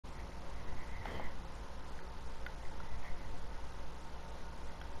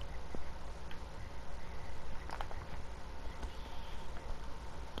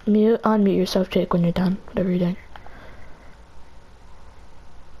unmute yourself, Jake, when you're done. Whatever you're doing.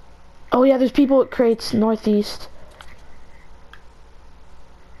 Oh yeah, there's people at crates northeast.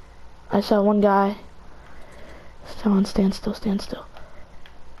 I saw one guy. Someone stand still, stand still.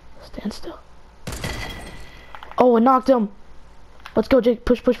 Stand still. Oh, it knocked him. Let's go, Jake.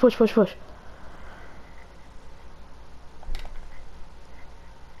 Push, push, push, push, push.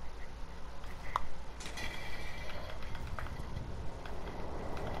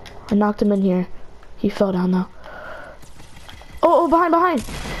 I knocked him in here. He fell down though. Oh, behind, behind.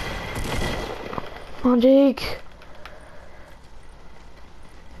 Come on, Jake.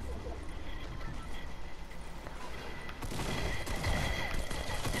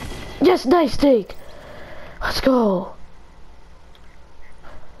 Yes, nice, Jake. Let's go.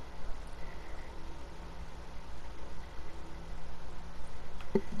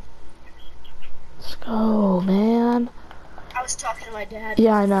 Let's go, man. I was talking to my dad.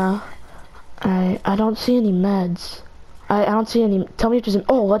 Yeah, I know. I don't see any meds. I don't see any. Tell me if there's an.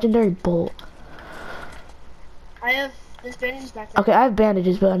 Oh, legendary bolt. There's bandages back there. Okay, I have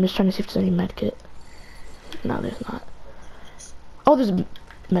bandages, but I'm just trying to see if there's any med kit. No, there's not. Oh, there's a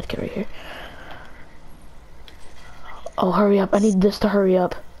med kit right here. Oh, hurry up. I need this to hurry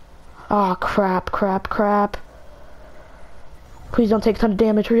up. Oh, crap, crap, crap. Please don't take a ton of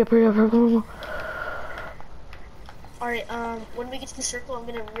damage. Hurry up, hurry up, hurry up. Hurry up. Alright, when we get to the circle, I'm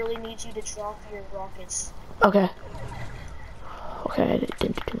gonna really need you to drop your rockets. Okay. Okay, I didn't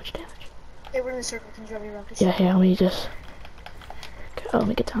do too much damage. Hey, we're in the circle. Can you drop your rockets? Yeah, let me just... Oh, let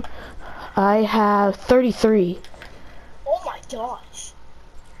me get down. I have 33. Oh my gosh.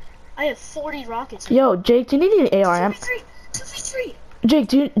 I have 40 rockets. Yo, Jake, do you need any AR ammo? 2v3! Jake,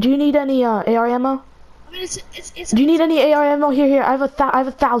 do you need any AR ammo? I mean, it's Do you need any AR ammo? Here, I have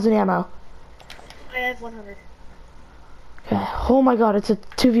 1,000 ammo. I have 100. Okay. Oh my god, it's a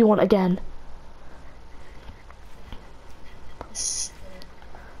 2v1 again.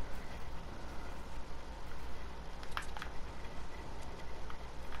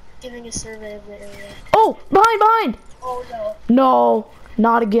 Giving a survey of the area. Oh, behind! Oh no. No,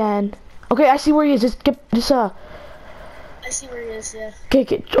 not again. Okay, I see where he is. I see where he is, yeah.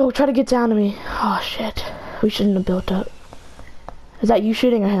 Okay, oh, try to get down to me. Oh shit, we shouldn't have built up. Is that you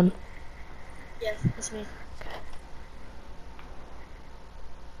shooting or him? Yeah, it's me.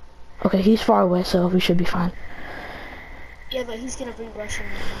 Okay, he's far away, so we should be fine. Yeah, but he's gonna be rushing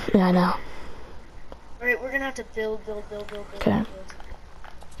me. Yeah, I know. Alright, we're gonna have to build. Okay. Build.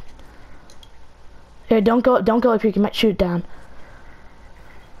 Here, don't go up here. You might shoot down.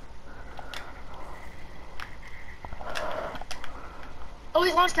 Oh,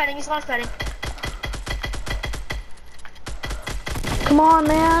 he's launch padding. Come on,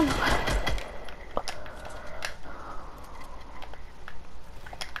 man.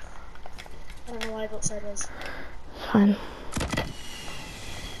 I don't know why I built sideways. Fine.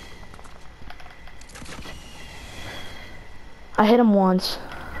 I hit him once.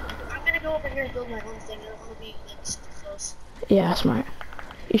 I'm gonna go over here and build my own thing. I don't want to be like super close. Yeah, smart.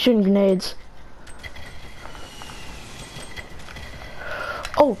 You're shooting grenades.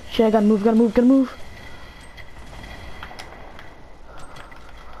 Oh shit! I gotta move.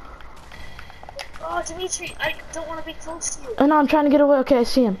 Oh, Dimitri, I don't want to be close to you. Oh no, I'm trying to get away. Okay, I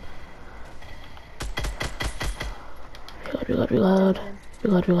see him. Reload.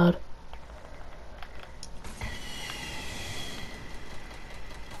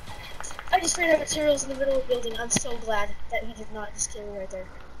 I just ran out of materials in the middle of the building. I'm so glad that he did not just kill me right there.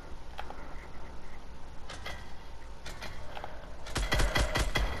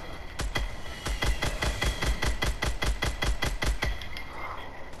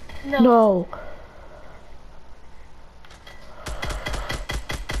 No.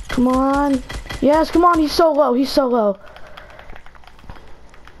 Come on. Yes, come on. He's so low.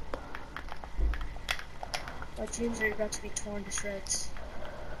 My dreams are about to be torn to shreds.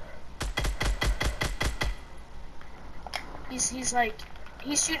 He's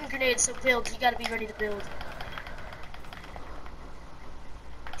shooting grenades, so build. You gotta be ready to build.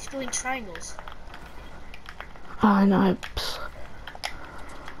 He's building triangles. Oh no.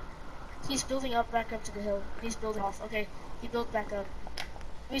 He's building back up to the hill. He's building off. Okay, he built back up.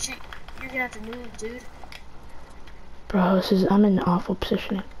 Dimitri, you're gonna have to move, dude. Bro, I'm in awful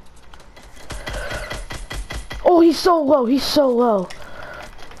positioning. Oh, he's so low. I'm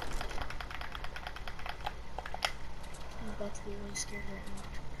about to be really scared right now.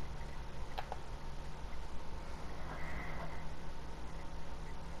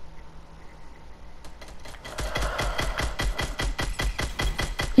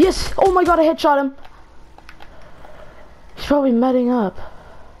 Yes! Oh my god, I headshot him. He's probably medding up.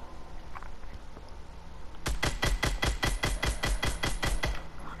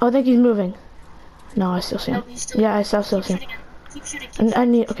 Oh, I think he's moving. No, I still see him. No, he's still. Yeah, I still Keep see him. shooting him. Keep shooting. Keep And I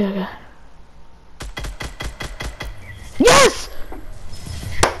shooting. need. Okay, okay. Yes!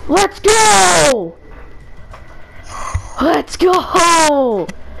 Let's go! Let's go!